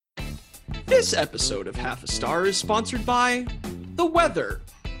This episode of Half a Star is sponsored by the weather.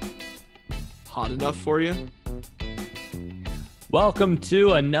 Hot enough for you? Welcome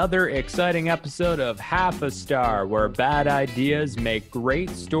to another exciting episode of Half a Star, where bad ideas make great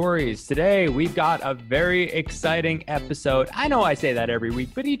stories. Today, we've got a very exciting episode. I know I say that every week,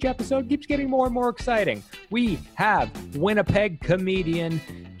 but each episode keeps getting more and more exciting. We have Winnipeg comedian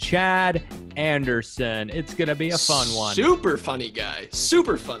Chad Anderson. It's going to be a fun one. Super funny guy.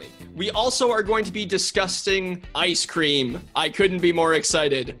 Super funny. We also are going to be discussing ice cream. I couldn't be more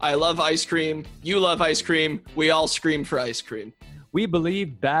excited. I love ice cream. You love ice cream. We all scream for ice cream. We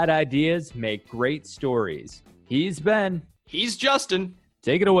believe bad ideas make great stories. He's Ben. He's Justin.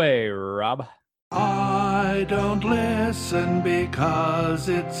 Take it away, Rob. I don't listen because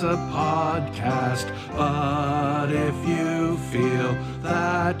it's a podcast, but if you feel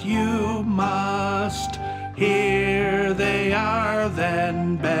that you must, here they are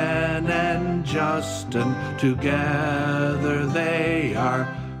then, Ben and Justin. Together they are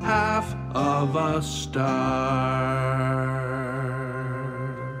half of a star.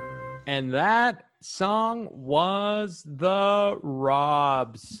 And that song was the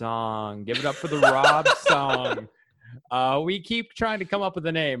Rob song. Give it up for the Rob song. We keep trying to come up with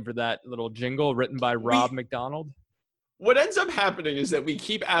a name for that little jingle written by Rob McDonald. What ends up happening is that we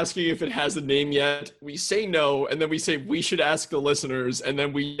keep asking if it has a name yet. We say no, and then we say we should ask the listeners, and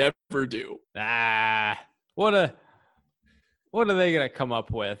then we never do. What are they going to come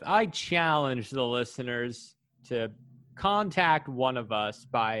up with? I challenge the listeners to contact one of us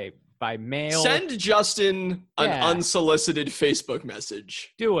by mail. Send Justin an unsolicited Facebook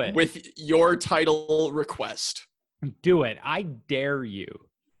message. Do it. With your title request. Do it. I dare you.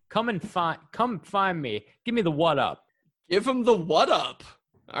 Come find me. Give me the what up. Give him the what up.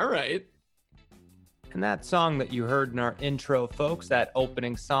 All right. And that song that you heard in our intro, folks, that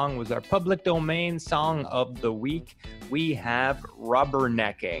opening song was our public domain song of the week. We have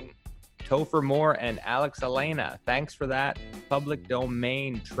Rubbernecking. Topher Moore and Alex Elena. Thanks for that public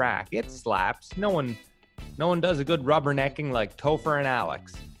domain track. It slaps. No one does a good rubbernecking like Topher and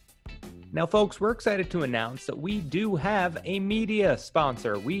Alex. Now, folks, we're excited to announce that we do have a media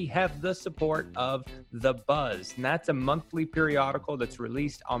sponsor. We have the support of The Buzz, and that's a monthly periodical that's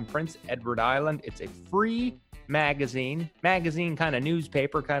released on Prince Edward Island. It's a free magazine kind of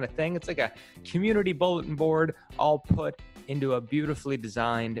newspaper kind of thing. It's like a community bulletin board all put into a beautifully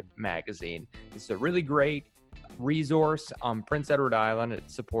designed magazine. It's a really great resource on Prince Edward Island.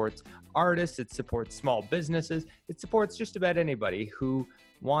 It supports artists, it supports small businesses, it supports just about anybody who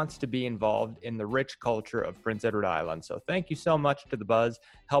wants to be involved in the rich culture of Prince Edward Island. So thank you so much to The Buzz,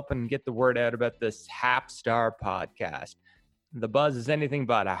 helping get the word out about this Half Star podcast. The Buzz is anything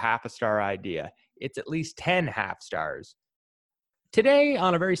but a half a star idea. It's at least 10 half stars. Today,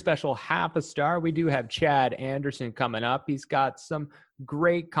 on a very special half a star, we do have Chad Anderson coming up. He's got some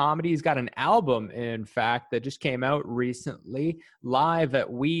great comedy. He's got an album, in fact, that just came out recently, live at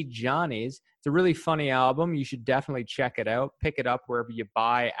Wee Johnny's. It's a really funny album. You should definitely check it out. Pick it up wherever you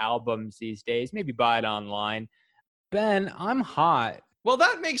buy albums these days. Maybe buy it online. Ben, I'm hot. Well,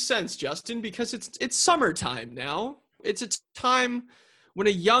 that makes sense, Justin, because it's summertime now. It's a time when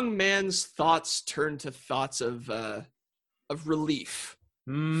a young man's thoughts turn to thoughts of relief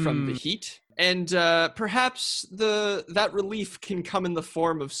from the heat, and perhaps that relief can come in the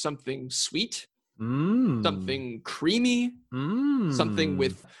form of something sweet, something creamy, something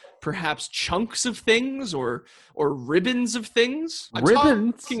with perhaps chunks of things or ribbons of things.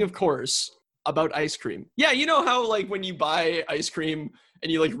 I'm talking, of course, about ice cream. Yeah, you know how like when you buy ice cream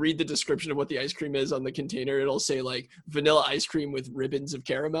and you like read the description of what the ice cream is on the container, it'll say like vanilla ice cream with ribbons of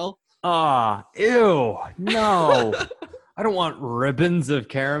caramel. Ew, no. I don't want ribbons of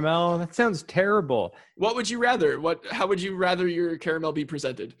caramel. That sounds terrible. What would you rather? How would you rather your caramel be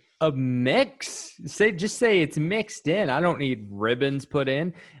presented? A mix? Just say it's mixed in. I don't need ribbons put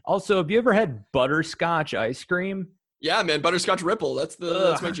in. Also, have you ever had butterscotch ice cream? Yeah, man, butterscotch Ripple. That's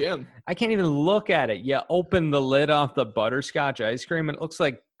my jam. I can't even look at it. You open the lid off the butterscotch ice cream and it looks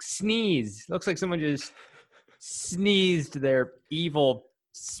like sneeze. It looks like someone just sneezed their evil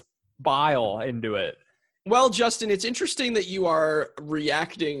bile into it. Well, Justin, it's interesting that you are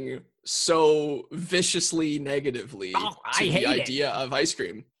reacting so viciously negatively to the idea of ice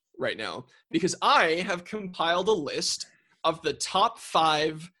cream right now, because I have compiled a list of the top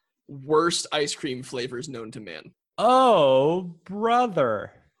 5 worst ice cream flavors known to man. Oh,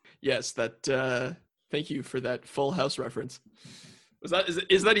 brother. Yes, thank you for that Full House reference.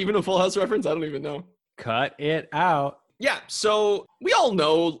 Is that even a Full House reference? I don't even know. Cut it out. Yeah, so we all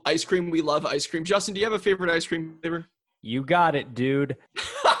know ice cream. We love ice cream. Justin, do you have a favorite ice cream flavor? You got it, dude.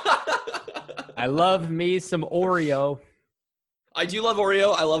 I love me some Oreo. I do love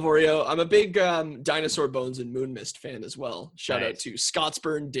Oreo. I love Oreo. I'm a big Dinosaur Bones and Moon Mist fan as well. Shout out to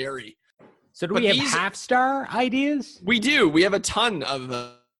Scottsburn Dairy. So do we have half-star ideas? We do. We have a ton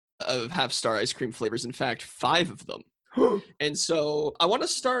of half-star ice cream flavors. In fact, 5 of them. And so I want to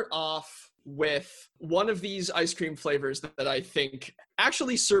start off with one of these ice cream flavors that I think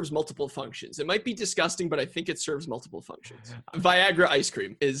actually serves multiple functions. It might be disgusting, but I think it serves multiple functions. Viagra ice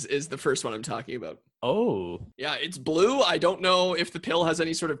cream is the first one I'm talking about. Oh. Yeah, it's blue. I don't know if the pill has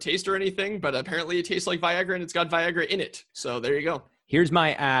any sort of taste or anything, but apparently it tastes like Viagra and it's got Viagra in it. So there you go. Here's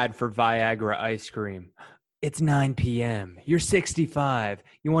my ad for Viagra ice cream. It's 9 p.m. You're 65.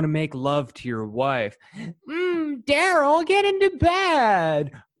 You want to make love to your wife. Daryl, get into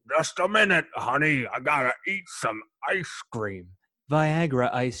bed. Just a minute, honey. I gotta eat some ice cream.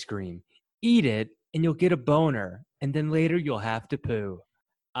 Viagra ice cream. Eat it and you'll get a boner. And then later you'll have to poo.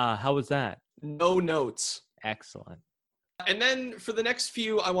 How was that? No notes. Excellent. And then for the next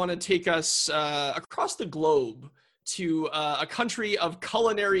few, I want to take us across the globe to a country of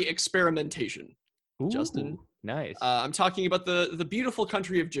culinary experimentation. Ooh, Justin. Nice. I'm talking about the beautiful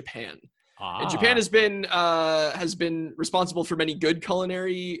country of Japan. And Japan has been responsible for many good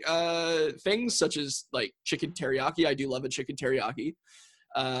culinary things, such as like chicken teriyaki. I do love a chicken teriyaki,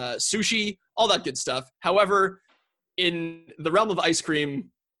 sushi, all that good stuff. However, in the realm of ice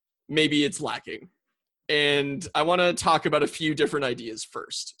cream, maybe it's lacking. And I want to talk about a few different ideas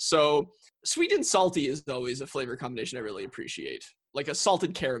first. So sweet and salty is always a flavor combination I really appreciate, like a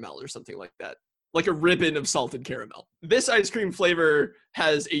salted caramel or something like that. Like a ribbon of salted caramel. This ice cream flavor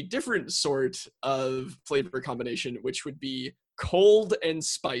has a different sort of flavor combination, which would be cold and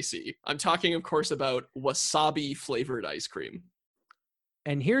spicy. I'm talking, of course, about wasabi flavored ice cream.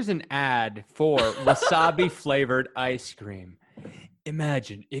 And here's an ad for wasabi flavored ice cream.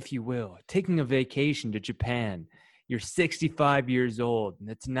 Imagine, if you will, taking a vacation to Japan. You're 65 years old and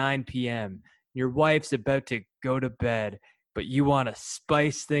it's 9 p.m. Your wife's about to go to bed, but you want to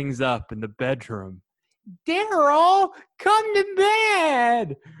spice things up in the bedroom. Daryl, come to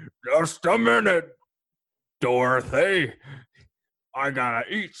bed. Just a minute, Dorothy. I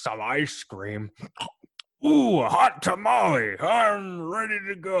gotta eat some ice cream. Ooh, a hot tamale. I'm ready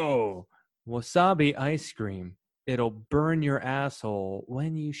to go. Wasabi ice cream. It'll burn your asshole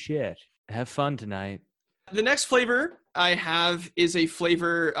when you shit. Have fun tonight. The next flavor I have is a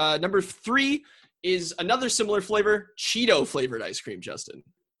flavor, number 3 is another similar flavor, Cheeto flavored ice cream, Justin.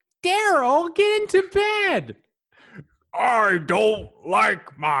 Daryl, get into bed. I don't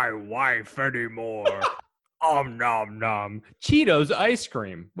like my wife anymore. Nom nom. Cheetos ice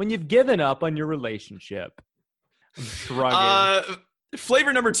cream. When you've given up on your relationship. I'm shrugging.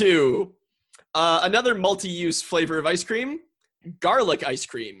 Flavor number 2. Another multi-use flavor of ice cream, garlic ice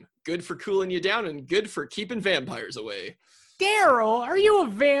cream. Good for cooling you down and good for keeping vampires away. Daryl, are you a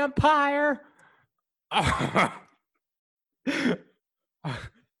vampire? I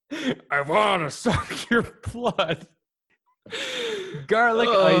want to suck your blood. Garlic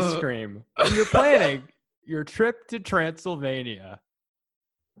ice cream. When you're planning your trip to Transylvania.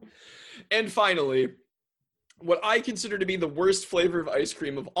 And finally, what I consider to be the worst flavor of ice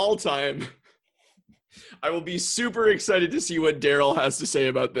cream of all time. I will be super excited to see what Daryl has to say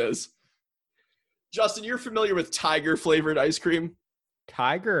about this. Justin, you're familiar with tiger flavored ice cream?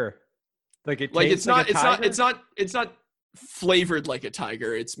 Tiger? It's not flavored like a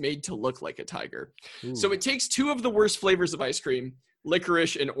tiger. It's made to look like a tiger. Ooh. So it takes 2 of the worst flavors of ice cream,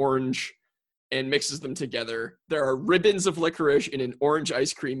 licorice and orange, and mixes them together. There are ribbons of licorice in an orange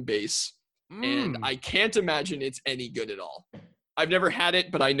ice cream base. And I can't imagine it's any good at all. I've never had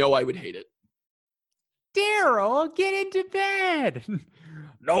it, but I know I would hate it. Daryl, get into bed.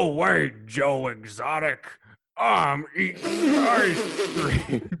 No way, Joe Exotic. I'm eating ice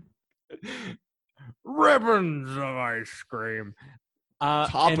cream. Ribbons of ice cream.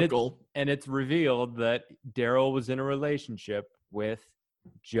 Topical. And it's revealed that Daryl was in a relationship with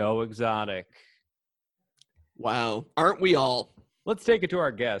Joe Exotic. Wow. Aren't we all? Let's take it to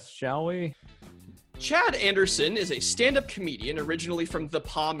our guests, shall we? Chad Anderson is a stand-up comedian originally from The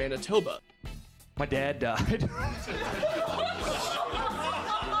Pas, Manitoba. My dad died.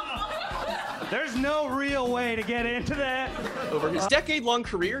 There's no real way to get into that. Over his decade-long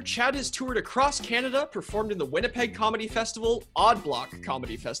career, Chad has toured across Canada, performed in the Winnipeg Comedy Festival, Odd Block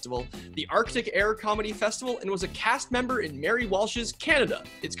Comedy Festival, the Arctic Air Comedy Festival, and was a cast member in Mary Walsh's Canada.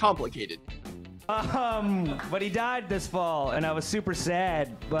 It's complicated. But he died this fall, and I was super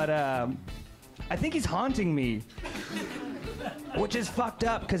sad. But I think he's haunting me, which is fucked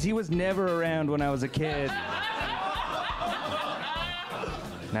up because he was never around when I was a kid.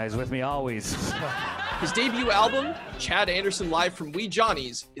 Now he's with me always. His debut album, Chad Anderson Live from Wee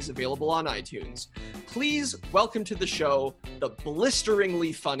Johnny's, is available on iTunes. Please welcome to the show the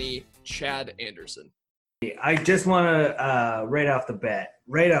blisteringly funny Chad Anderson. I just want to, right off the bat,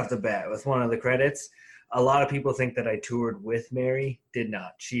 with one of the credits, a lot of people think that I toured with Mary. Did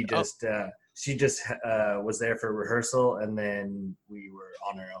not. She just was there for rehearsal, and then we were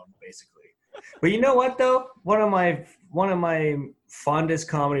on our own, basically. But you know what, though? One of my fondest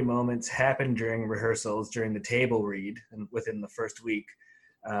comedy moments happened during rehearsals, during the table read, and within the first week.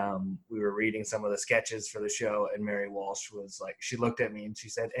 We were reading some of the sketches for the show, and Mary Walsh was like, she looked at me and she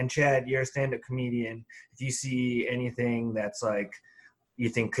said, "And Chad, you're a stand-up comedian. If you see anything that's like you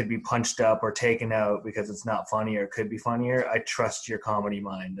think could be punched up or taken out because it's not funny or could be funnier, I trust your comedy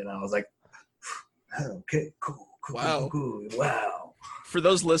mind." And I was like, okay, cool. Wow. For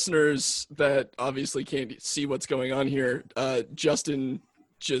those listeners that obviously can't see what's going on here, Justin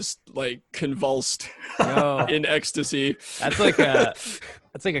just like convulsed in ecstasy. That's like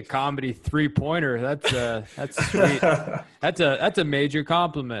a comedy 3-pointer. That's sweet. That's a major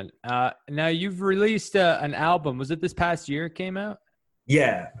compliment. Now you've released an album. Was it this past year it came out?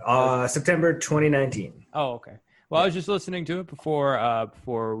 Yeah, September 2019. Oh, okay. Well, I was just listening to it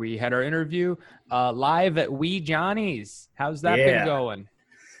before we had our interview, live at Wee Johnny's. How's that been going?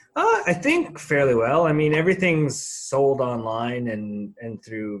 I think fairly well. I mean, everything's sold online and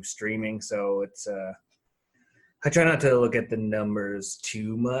through streaming, so it's. I try not to look at the numbers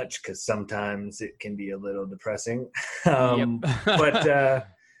too much because sometimes it can be a little depressing. But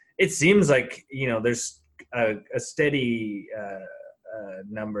it seems like there's a steady.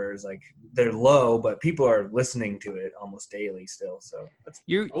 Numbers, like they're low, but people are listening to it almost daily still. So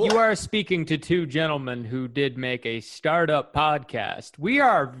you are speaking to two gentlemen who did make a startup podcast. We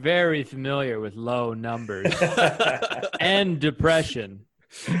are very familiar with low numbers and depression.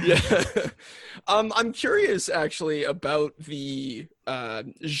 Yeah. I'm curious actually about the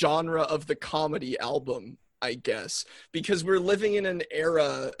genre of the comedy album, I guess, because we're living in an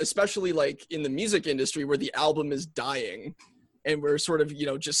era, especially like in the music industry, where the album is dying. And we're sort of,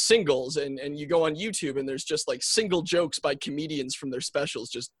 just singles, and you go on YouTube and there's just like single jokes by comedians from their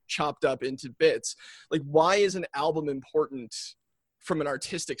specials just chopped up into bits. Like, why is an album important from an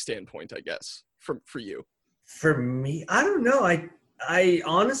artistic standpoint, I guess, for you? For me, I don't know. I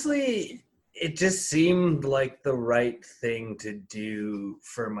honestly, it just seemed like the right thing to do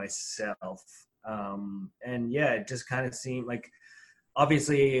for myself. And yeah, it just kind of seemed like,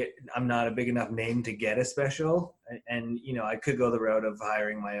 obviously, I'm not a big enough name to get a special, and I could go the route of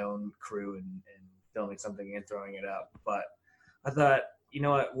hiring my own crew and filming something and throwing it up. But I thought,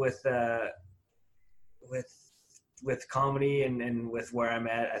 with comedy and with where I'm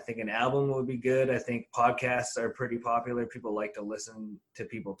at, I think an album would be good. I think podcasts are pretty popular. People like to listen to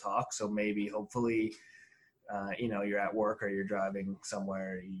people talk, so maybe, hopefully, you're at work or you're driving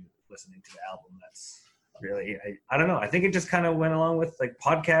somewhere, you listening to the album. That's really, I don't know. I think it just kind of went along with like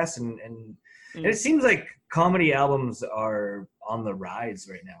podcasts and it seems like comedy albums are on the rise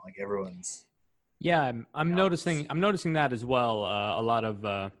right now. Like everyone's. Yeah, I'm noticing that as well. A lot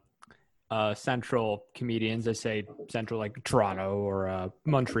of central comedians, I say central like Toronto or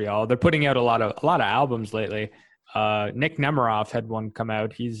Montreal, they're putting out a lot of albums lately. Nick Nemiroff had one come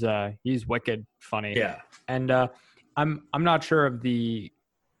out. He's wicked funny. Yeah. And I'm not sure of the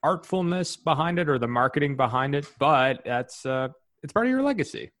artfulness behind it or the marketing behind it, but it's part of your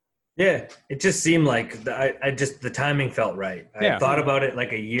legacy. Yeah, it just seemed like the timing felt right. I thought about it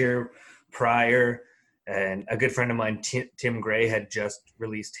like a year prior, and a good friend of mine, Tim Gray, had just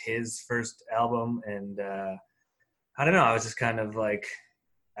released his first album, and I don't know, I was just kind of like,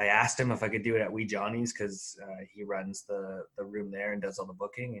 I asked him if I could do it at Wee Johnny's because he runs the room there and does all the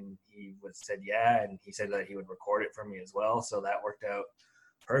booking, and he said yeah, and he said that he would record it for me as well, so that worked out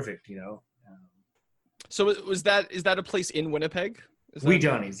perfect, So is that a place in Winnipeg? Wee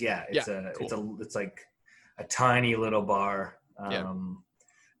Johnny's, yeah. Cool. It's like a tiny little bar.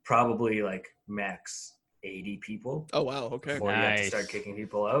 Probably like max 80 people. Oh wow, okay. Before you have to start kicking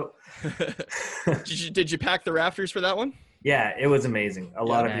people out. Did you pack the rafters for that one? Yeah, it was amazing. A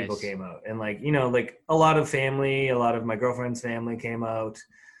lot of people came out, and like a lot of family, a lot of my girlfriend's family came out.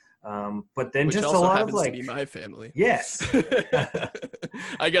 But then Which just also a lot happens of like to be my family. Yes.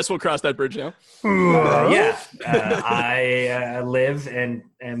 I guess we'll cross that bridge now. I live and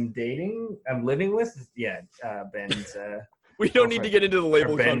am dating. I'm living with Ben's. We don't need to get into the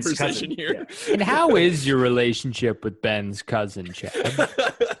label Ben's conversation cousin. here. Yeah. And how is your relationship with Ben's cousin, Chad?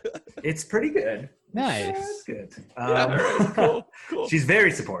 It's pretty good. Nice. Yeah, it's good. All right, cool. She's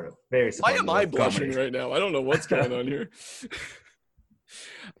very supportive. Very supportive. Why am I blushing right now? I don't know what's going on here.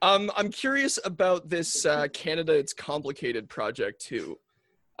 I'm curious about this Canada It's Complicated project too.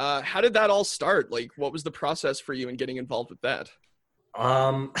 How did that all start? Like, what was the process for you in getting involved with that?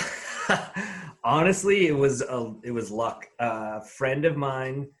 Honestly, it was luck. A friend of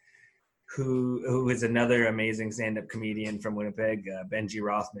mine who is another amazing stand-up comedian from Winnipeg, Benji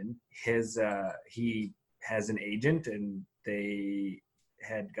Rothman. He has an agent, and they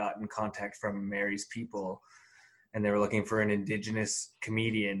had gotten contact from Mary's people, and they were looking for an Indigenous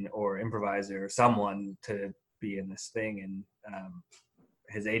comedian or improviser or someone to be in this thing. And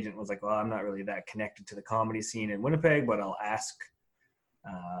his agent was like, well, I'm not really that connected to the comedy scene in Winnipeg, but I'll ask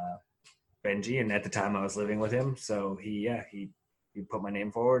Benji. And at the time I was living with him. So he put my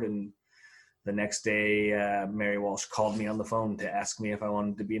name forward. And the next day, Mary Walsh called me on the phone to ask me if I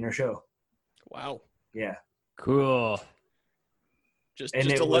wanted to be in her show. Wow. Yeah. Cool. Just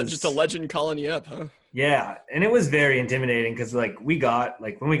a legend calling you up, huh? Yeah. And it was very intimidating because when we got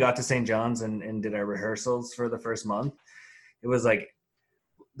to St. John's and did our rehearsals for the first month, it was like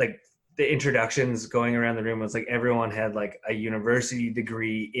the introductions going around the room was like everyone had like a university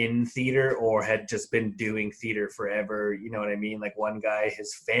degree in theater or had just been doing theater forever. You know what I mean? Like one guy,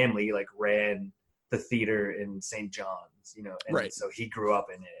 his family like ran the theater in St. John's, you know, and right. So he grew up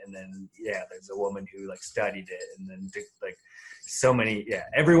in it. And then, there's a woman who like studied it, and then like so many,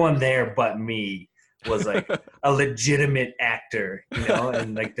 everyone there but me was like a legitimate actor, you know,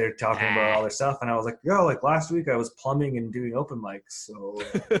 and like they're talking about all their stuff. And I was like, yo, like last week I was plumbing and doing open mics. So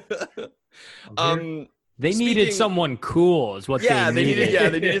they needed someone cool is what they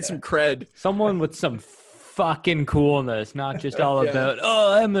needed. They needed some cred. Someone with some fucking coolness, not just all about,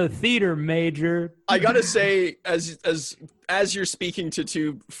 I'm a theater major. I gotta say, as you're speaking to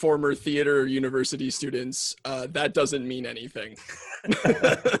two former theater university students, that doesn't mean anything.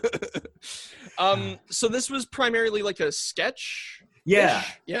 So this was primarily like a sketch? Yeah.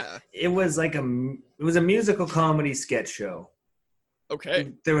 Yeah. It was a musical comedy sketch show.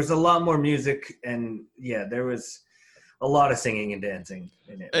 Okay. There was a lot more music, and there was a lot of singing and dancing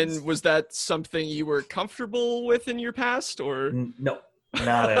in it. And was that something you were comfortable with in your past, or? No,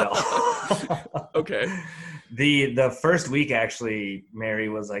 not at all. Okay. The first week, actually, Mary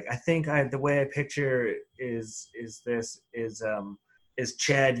was like, I think the way I picture is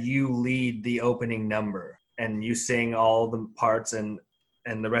Chad, you lead the opening number and you sing all the parts, and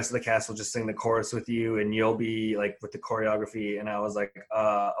the rest of the cast will just sing the chorus with you, and you'll be like with the choreography. And I was like,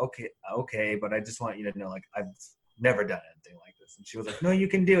 okay, but I just want you to know, like, I've never done anything like this. And she was like, no, you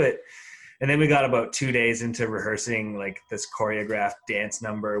can do it. And then we got about 2 days into rehearsing like this choreographed dance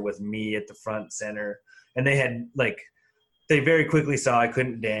number with me at the front center. And they very quickly saw I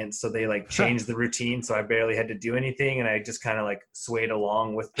couldn't dance, so they like changed the routine, so I barely had to do anything, and I just kind of like swayed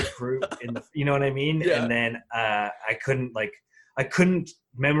along with the group you know what I mean? Yeah. And then I couldn't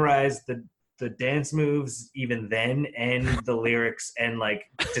memorize the dance moves even then, and the lyrics, and like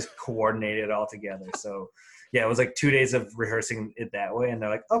just coordinate it all together. So it was like 2 days of rehearsing it that way, and they're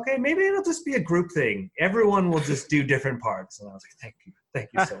like, okay, maybe it'll just be a group thing. Everyone will just do different parts. And I was like, thank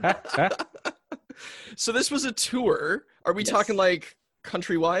you so much. So this was a tour. Are we talking like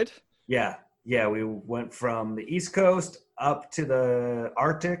countrywide? Yeah. We went from the East Coast up to the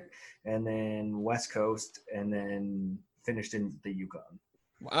Arctic, and then West Coast, and then finished in the Yukon.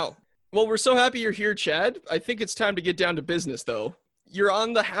 Wow. Well, we're so happy you're here, Chad. I think it's time to get down to business, though. You're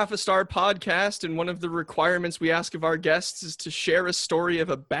on the Half a Star podcast, and one of the requirements we ask of our guests is to share a story of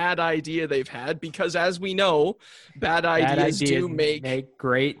a bad idea they've had, because as we know, bad ideas do make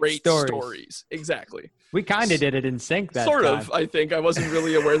great stories. Exactly. We kind of did it in sync that sort time. of, I think. I wasn't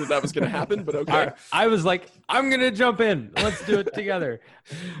really aware that was going to happen, but okay. I was like, I'm going to jump in. Let's do it together.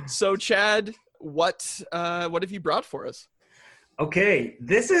 So, Chad, what have you brought for us? Okay,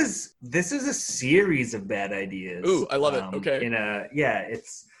 this is a series of bad ideas. Ooh, I love it. Okay.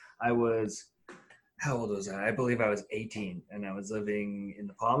 How old was I? I believe I was 18, and I was living in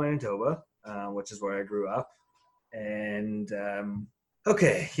Nepal, Manitoba, which is where I grew up. And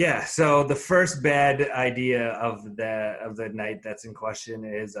so the first bad idea of the night that's in question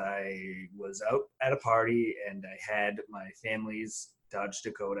is I was out at a party, and I had my family's Dodge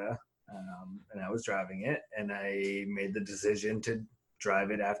Dakota. And I was driving it, and I made the decision to drive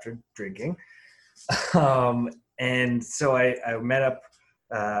it after drinking. And so I met up,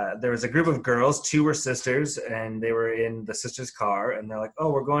 there was a group of girls, 2 were sisters, and they were in the sister's car, and they're like,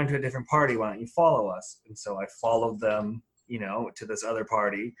 oh, we're going to a different party. Why don't you follow us? And so I followed them, to this other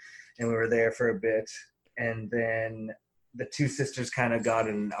party, and we were there for a bit. And then the 2 sisters kind of got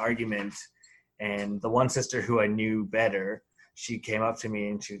in an argument, and the one sister who I knew better she came up to me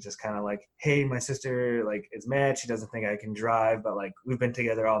and she was just kind of like, hey, my sister like is mad. She doesn't think I can drive, but like we've been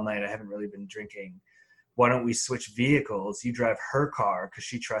together all night. I haven't really been drinking. Why don't we switch vehicles? You drive her car because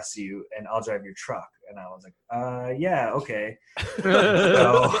she trusts you, and I'll drive your truck. And I was like, yeah, okay.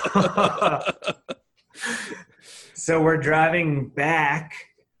 So we're driving back,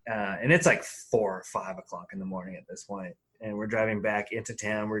 and it's like 4 or 5 o'clock in the morning at this point. And we're driving back into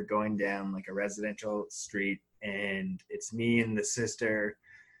town. We're going down like a residential street, and it's me and the sister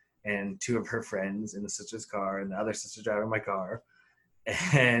and 2 of her friends in the sister's car, and the other sister driving my car.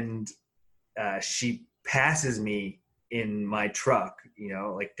 And she passes me in my truck, you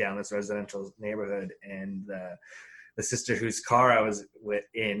know, like down this residential neighborhood. And the sister whose car I was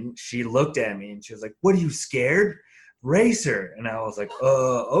in, she looked at me and she was like, what are you, scared? Racer. And I was like,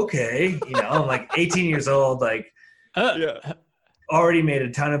 okay. You know, I'm like 18 years old, like already made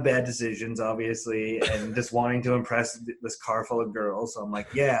a ton of bad decisions, obviously, and just wanting to impress this car full of girls. So I'm like,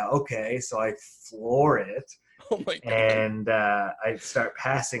 yeah, okay. So I floor it. Oh my God. And I start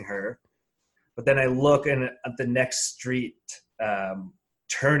passing her. But then I look, and at the next street,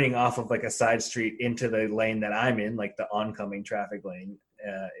 turning off of like a side street into the lane that I'm in, like the oncoming traffic lane,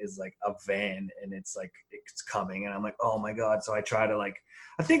 is like a van, and it's like it's coming, and I'm like, oh my God. So I try to like,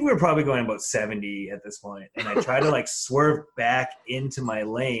 I think we were probably going about 70 at this point, and I try to like swerve back into my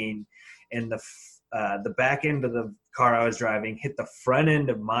lane, and the back end of the car I was driving hit the front end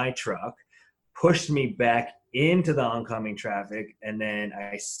of my truck, pushed me back into the oncoming traffic, and then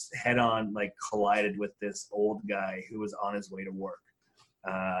I head on like collided with this old guy who was on his way to work.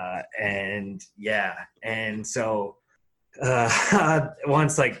 And so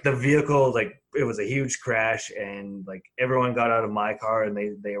once like the vehicle, like it was a huge crash, and like everyone got out of my car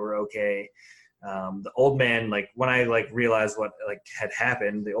and they were okay. The old man, like when I like realized what like had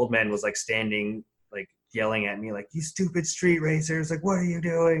happened, the old man was like standing like yelling at me like, you stupid street racers, like what are you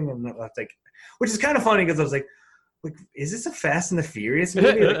doing? And I was like, which is kind of funny because I was like, is this a Fast and the Furious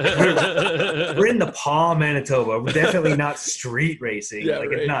movie? Like, we're in the Paw, Manitoba. We're definitely not street racing. Yeah, like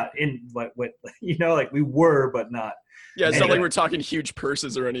right. It's not in what you know, like we were, but not. Yeah, it's not like we're talking huge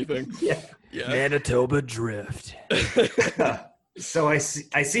purses or anything. Yeah. Manitoba Drift. So I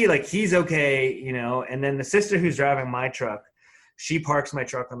see like he's okay, you know, and then the sister who's driving my truck, she parks my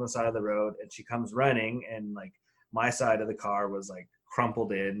truck on the side of the road, and she comes running, and like my side of the car was like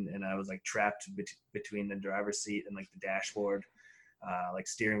crumpled in, and I was like trapped between the driver's seat and like the dashboard, like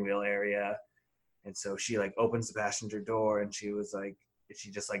steering wheel area. And so she like opens the passenger door, and she was like, she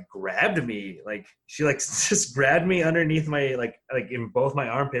just like grabbed me, like she like just grabbed me underneath my like in both my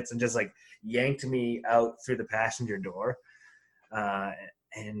armpits and just like yanked me out through the passenger door.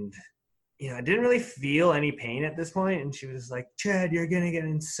 And you know, I didn't really feel any pain at this point, and she was like, Chad, you're gonna get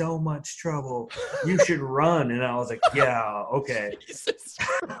in so much trouble, you should run. And I was like, yeah, okay. Jesus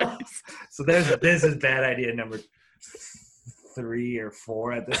Christ. So this is bad idea number 3 or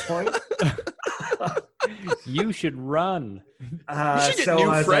 4 at this point. You should run. You should get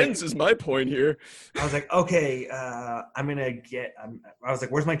new friends, is my point here. I was like, okay, I was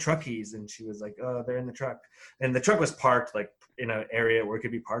like, where's my truck keys? And she was like, oh, they're in the truck. And the truck was parked like in an area where it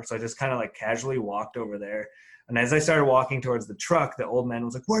could be parked. So I just kind of like casually walked over there. And as I started walking towards the truck, the old man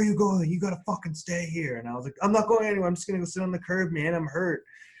was like, where are you going? You got to fucking stay here. And I was like, I'm not going anywhere. I'm just going to go sit on the curb, man. I'm hurt.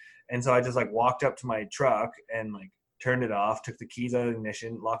 And so I just like walked up to my truck and like turned it off, took the keys out of the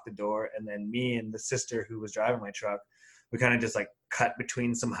ignition, locked the door. And then me and the sister who was driving my truck, we kind of just like cut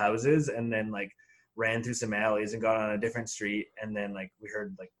between some houses and then like ran through some alleys and got on a different street. And then like we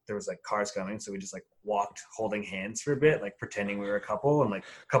heard like there was like cars coming. So we just like walked holding hands for a bit, like pretending we were a couple, and like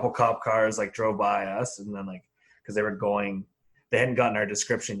a couple cop cars like drove by us. And then like, cause they hadn't gotten our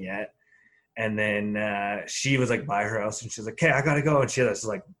description yet. And then she was like by her house and she was like, okay, I gotta go. And she just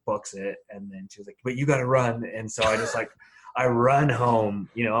like books it. And then she was like, but you gotta run. And so I just like, I run home,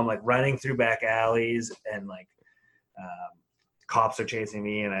 you know, I'm like running through back alleys, and like cops are chasing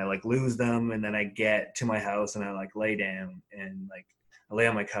me, and I like lose them. And then I get to my house and I like lay down, and like I lay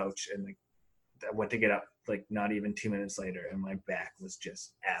on my couch, and like I went to get up like not even 2 minutes later, and my back was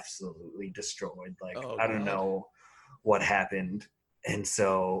just absolutely destroyed. Like, I don't know what happened. And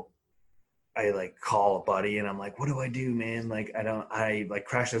so I like call a buddy, and I'm like, what do I do, man? Like, I like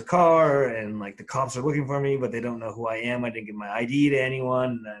crashed his car, and like the cops are looking for me, but they don't know who I am. I didn't give my ID to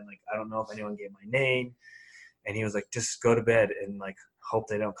anyone. And I'm like, I don't know if anyone gave my name. And he was like, just go to bed and like hope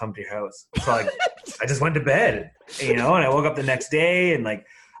they don't come to your house. So like, I just went to bed, you know, and I woke up the next day, and like,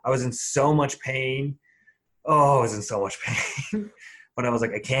 I was in so much pain. Oh, I was in so much pain. But I was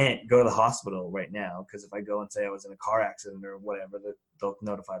like, I can't go to the hospital right now, because if I go and say I was in a car accident or whatever, they'll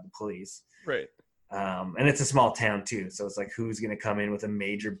notify the police. Right. And it's a small town too. So it's like, who's going to come in with a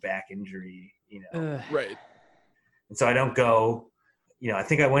major back injury, you know? Right. And so I don't go, you know, I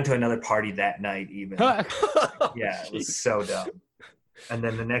think I went to another party that night even. Yeah, it was so dumb. And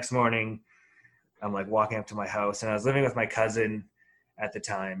then the next morning, I'm like walking up to my house, and I was living with my cousin at the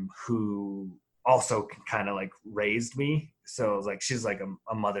time who also kind of like raised me. So it was like, she's like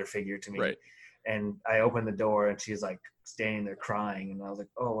a mother figure to me. Right. And I opened the door and she's like standing there crying. And I was like,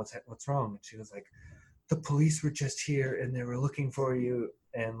 oh, what's wrong? And she was like, the police were just here and they were looking for you.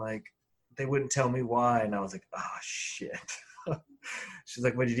 And like, they wouldn't tell me why. And I was like, oh shit. She's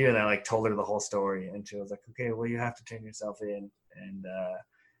like, what'd you do? And I like told her the whole story. And she was like, okay, well, you have to turn yourself in. And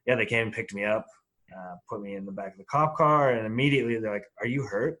yeah, they came and picked me up, put me in the back of the cop car. And immediately they're like, are you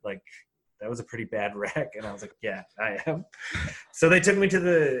hurt? Like, that was a pretty bad wreck. And I was like, yeah, I am. So they took me to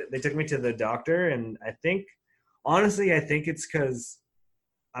the doctor. And I think, honestly, I think it's because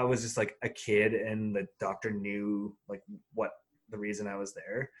I was just like a kid and the doctor knew like what the reason I was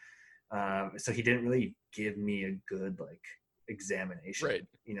there. So he didn't really give me a good like examination. Right.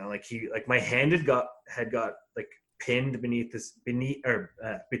 You know, like my hand had got like pinned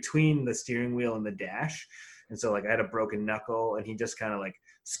between the steering wheel and the dash. And so like I had a broken knuckle, and he just kind of like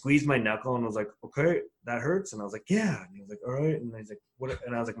squeezed my knuckle and was like, okay, that hurts. And I was like, yeah. And he was like, all right. And he's like, what?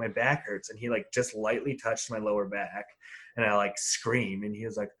 And I was like, my back hurts. And he like just lightly touched my lower back, and I like screamed, and he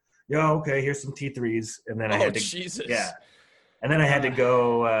was like, yeah, okay, here's some T3s. And then I had to, Jesus. yeah. And then I had to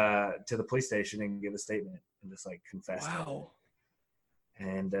go to the police station and give a statement and just like confess. Wow. It.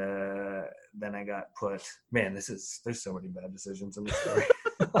 And then I got put, man, there's so many bad decisions in this story.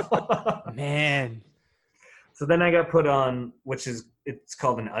 Man. So then I got put on, it's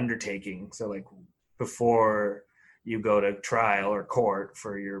called an undertaking. So like before you go to trial or court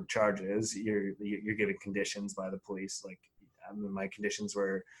for your charges, you're given conditions by the police. Like my conditions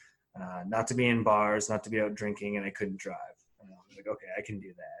were not to be in bars, not to be out drinking, and I couldn't drive. And I was like, okay, I can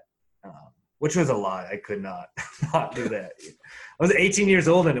do that. Which was a lot. I could not do that. I was 18 years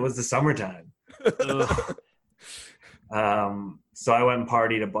old and it was the summertime. So I went and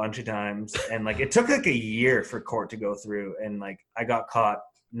partied a bunch of times, and like it took like a year for court to go through, and like I got caught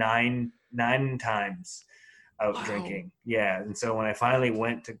nine times out drinking. Yeah. And so when I finally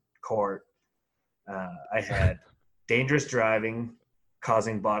went to court, I had dangerous driving,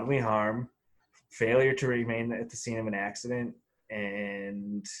 causing bodily harm, failure to remain at the scene of an accident,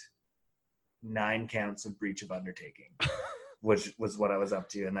 and 9 counts of breach of undertaking, which was what I was up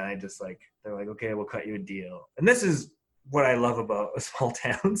to. And then I just like, they're like, okay, we'll cut you a deal. And this is what I love about small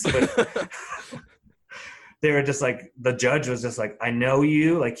towns, but they were just like, the judge was just like, I know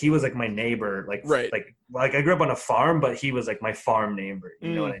you. Like he was like my neighbor, like, right. like I grew up on a farm, but he was like my farm neighbor.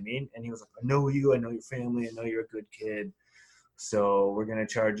 You know what I mean? And he was like, I know you, I know your family, I know you're a good kid. So we're going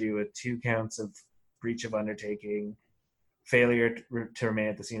to charge you with 2 counts of breach of undertaking, failure to remain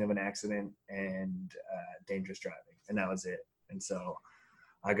at the scene of an accident, and dangerous driving. And that was it. And so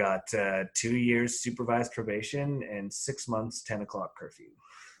I got 2 years supervised probation and 6 months 10 o'clock curfew.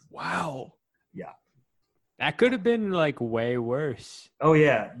 Wow. Yeah. That could have been like way worse. Oh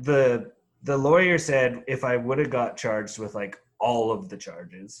yeah. The lawyer said if I would have got charged with like all of the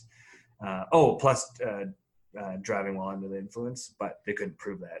charges, plus driving while under the influence, but they couldn't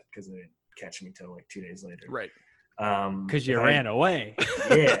prove that because they didn't catch me till like 2 days later. Right. Because you ran away.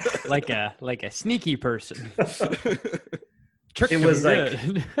 Yeah. like a sneaky person. It was like,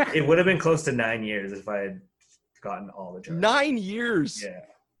 it would have been close to 9 years if I had gotten all the charges. 9 years. Yeah.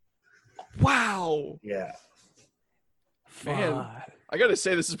 Wow. Yeah. Man, I gotta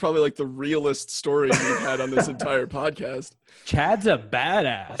say, this is probably like the realest story we've had on this entire podcast. Chad's a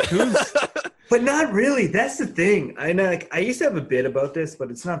badass. But not really. That's the thing. I know. Like, I used to have a bit about this, but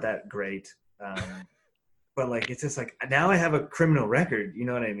it's not that great. But like, it's just like now I have a criminal record. You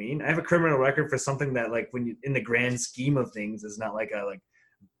know what I mean? I have a criminal record for something that, like, when you, in the grand scheme of things, is not like a like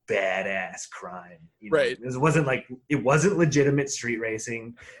badass crime. You know? Right. It wasn't legitimate street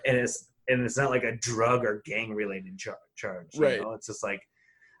racing, and it's not like a drug or gang related charge. Right. You know? It's just like,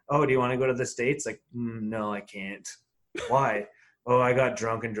 oh, do you want to go to the States? Like, no, I can't. Why? Oh, I got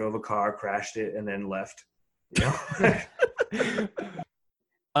drunk and drove a car, crashed it, and then left. You know?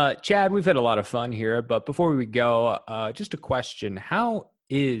 Chad, we've had a lot of fun here, but before we go, just a question. How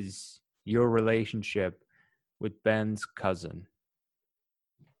is your relationship with Ben's cousin?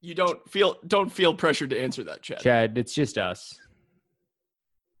 You don't feel pressured to answer that, Chad. Chad, it's just us.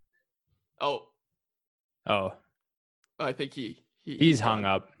 Oh. I think he's hung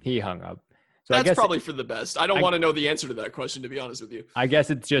up. He hung up. So that's I guess probably for the best. I don't want to know the answer to that question, to be honest with you. I guess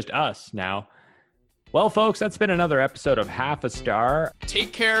it's just us now. Well, folks, that's been another episode of Half a Star.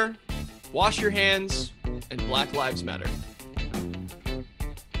 Take care. Wash your hands, and Black Lives Matter.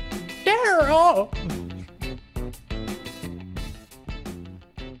 Daryl!